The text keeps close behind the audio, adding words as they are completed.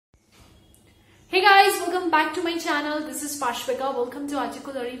Hey guys, welcome back to my channel. This is Pashvika. Welcome to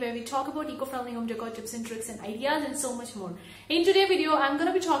Articolory, where we talk about eco-friendly home decor tips and tricks and ideas and so much more. In today's video, I'm going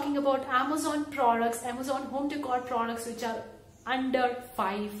to be talking about Amazon products, Amazon home decor products which are under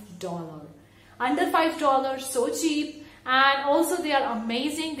 $5. Under $5, so cheap, and also they are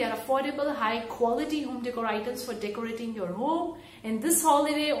amazing. They are affordable, high quality home decor items for decorating your home in this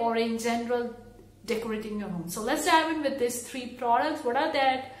holiday or in general decorating your home. So let's dive in with these three products. What are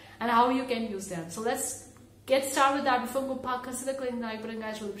that? And how you can use them. So let's get started with that. Before we go, consider clicking the like button,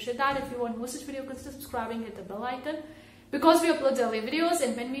 guys. We'll appreciate that. If you want more such video, consider subscribing, hit the bell icon, because we upload daily videos,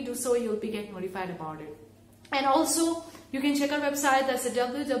 and when we do so, you'll be getting notified about it. And also, you can check our website. That's at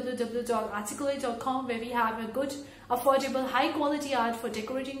www.articolory.com, where we have a good, affordable, high quality art for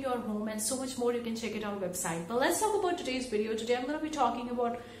decorating your home and so much more. You can check it on our website. But let's talk about today's video. Today, I'm going to be talking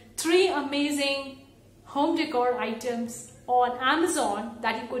about three amazing home decor items on Amazon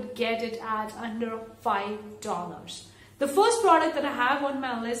that you could get it at under $5. The first product that I have on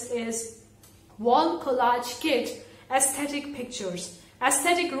my list is Wall Collage Kit Aesthetic Pictures.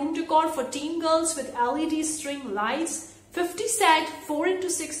 Aesthetic room decor for teen girls with LED string lights, 50 set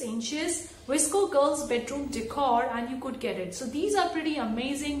 4x6 inches, Visco girls bedroom decor, and you could get it. So these are pretty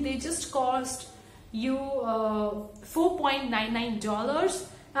amazing. They just cost you $4.99,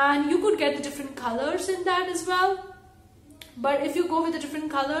 and you could get the different colors in that as well. But if you go with the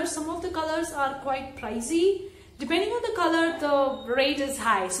different colors, some of the colors are quite pricey. Depending on the color, the rate is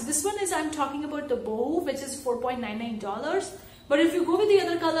high. So this one is, I'm talking about the bow, which is $4.99. But if you go with the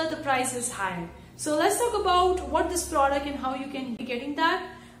other color, the price is high. So let's talk about what this product and how you can be getting that.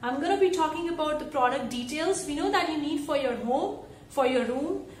 I'm going to be talking about the product details. We know that you need for your home, for your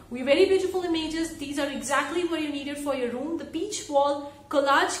room. Very beautiful images. These are exactly what you needed for your room. The peach wall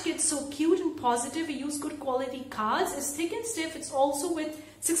collage kit, so cute and positive. We use good quality cards. It's thick and stiff. It's also with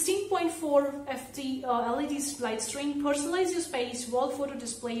 16.4 FT LED light string. Personalize your space, wall photo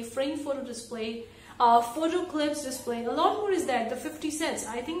display, frame photo display, photo clips display. A lot more is there. The 50 cents.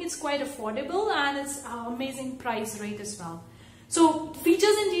 I think it's quite affordable, and it's amazing price rate as well. So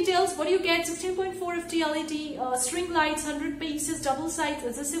features and details, what do you get? 16.4 FT LED string lights, 100 pieces, double sides,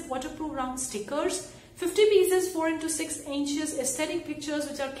 adhesive, waterproof round stickers, 50 pieces, 4x6 inches, aesthetic pictures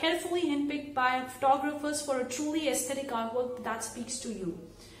which are carefully handpicked by photographers for a truly aesthetic artwork that speaks to you.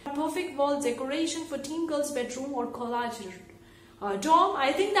 Perfect wall decoration for teen girls' bedroom or collage dorm.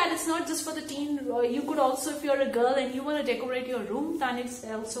 I think that it's not just for the teen. You could also, if you're a girl and you want to decorate your room, then it's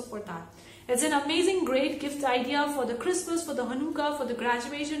also for that. It's an amazing, great gift idea for the Christmas, for the Hanukkah, for the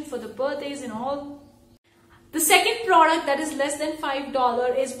graduation, for the birthdays and all. The second product that is less than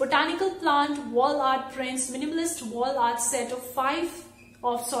 $5 is Botanical Plant Wall Art Prints Minimalist Wall Art Set of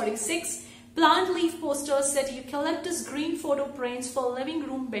 6 plant leaf posters set eucalyptus green photo prints for living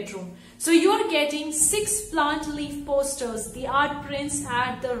room, bedroom. So you are getting 6 plant leaf posters. The art prints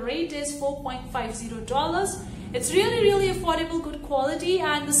at the rate is $4.50. It's really affordable, good quality,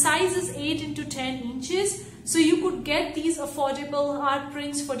 and the size is 8x10 inches. So you could get these affordable art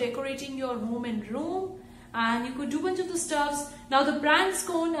prints for decorating your home and room, and you could do a bunch of the stuffs. Now the brand's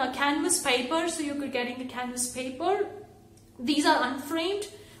called canvas paper, so you could getting the canvas paper. These are unframed,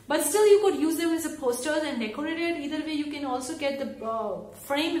 but still you could use them as a poster and decorate it. Either way, you can also get the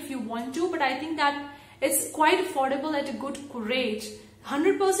frame if you want to, but I think that it's quite affordable at a good rate.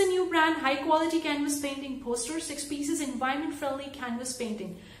 100% new brand, high quality canvas painting poster, 6 pieces, environment friendly canvas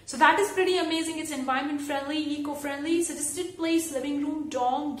painting. So that is pretty amazing. It's environment friendly, eco friendly, suggested place, living room,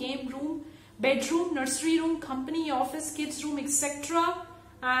 dorm, game room, bedroom, nursery room, company, office, kids room, etc.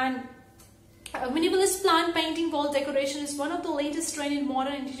 And minimalist plant painting wall decoration is one of the latest trend in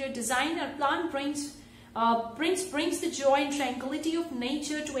modern interior design. Our plant brings the joy and tranquility of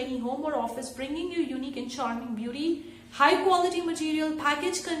nature to any home or office, bringing you unique and charming beauty. High quality material,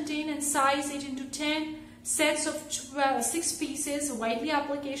 package contain and size 8x10, sets of 6 pieces, widely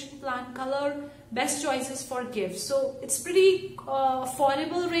application plant color, best choices for gifts. So it's pretty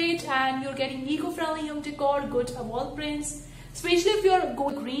affordable rate, and you're getting eco-friendly home decor, good wall prints. Especially if you're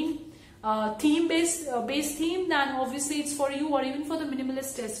going green theme base theme, then obviously it's for you, or even for the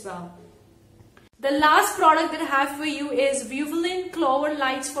minimalist as well. The last product that I have for you is Viewlin Clover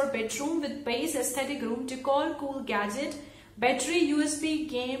Lights for bedroom with base aesthetic room decor, cool gadget, battery, USB,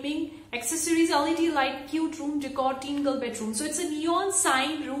 gaming, accessories, LED light, cute room decor, teen girl bedroom. So it's a neon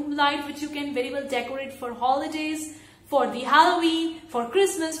sign room light which you can very well decorate for holidays, for the Halloween, for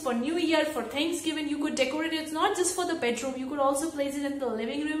Christmas, for New Year, for Thanksgiving. You could decorate it. It's not just for the bedroom. You could also place it in the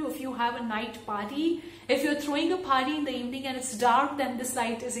living room if you have a night party. If you're throwing a party in the evening and it's dark, then this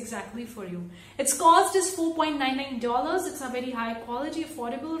light is exactly for you. Its cost is $4.99. It's a very high quality,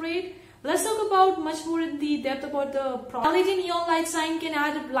 affordable rate. Let's talk about much more in the depth about the product. LED neon light sign can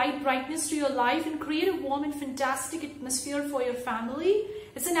add light brightness to your life and create a warm and fantastic atmosphere for your family.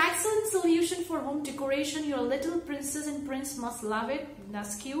 It's an excellent solution for home decoration. Your little princess and prince must love it.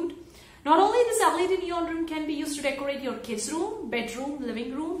 That's cute. Not only this LED neon room can be used to decorate your kids' room, bedroom,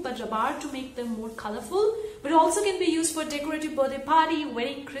 living room, but rubber to make them more colorful, but also can be used for decorative birthday party,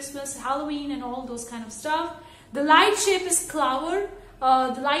 wedding, Christmas, Halloween, and all those kind of stuff. The light shape is flower.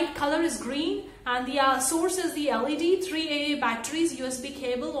 The light color is green, and the source is the LED, 3 AA batteries, USB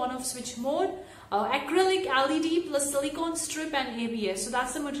cable, on-off switch mode, acrylic LED plus silicone strip and ABS. So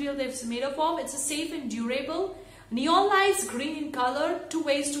that's the material they've made up of. It's a safe and durable. Neon lights, green in color, 2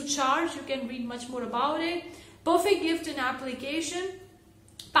 ways to charge. You can read much more about it. Perfect gift and application.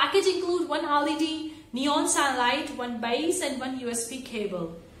 Package includes 1 LED neon sign light, 1 base, and 1 USB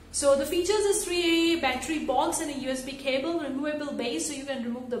cable. So the features is 3 AA battery box and a USB cable, removable base, so you can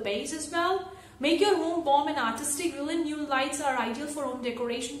remove the base as well. Make your home warm and artistic. Villain new lights are ideal for home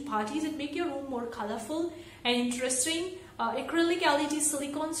decoration parties and make your room more colorful and interesting. Acrylic LED,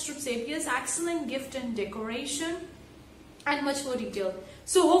 silicone strips, ABS, excellent gift and decoration, and much more detail.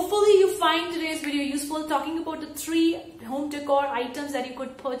 So hopefully you find today's video useful, talking about the 3 home decor items that you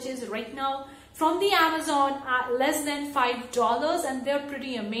could purchase right now from the Amazon at less than $5, and they're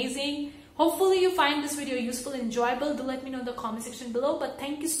pretty amazing. Hopefully you find this video useful and enjoyable. Do let me know in the comment section below. But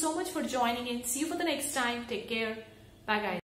thank you so much for joining in. See you for the next time. Take care. Bye guys.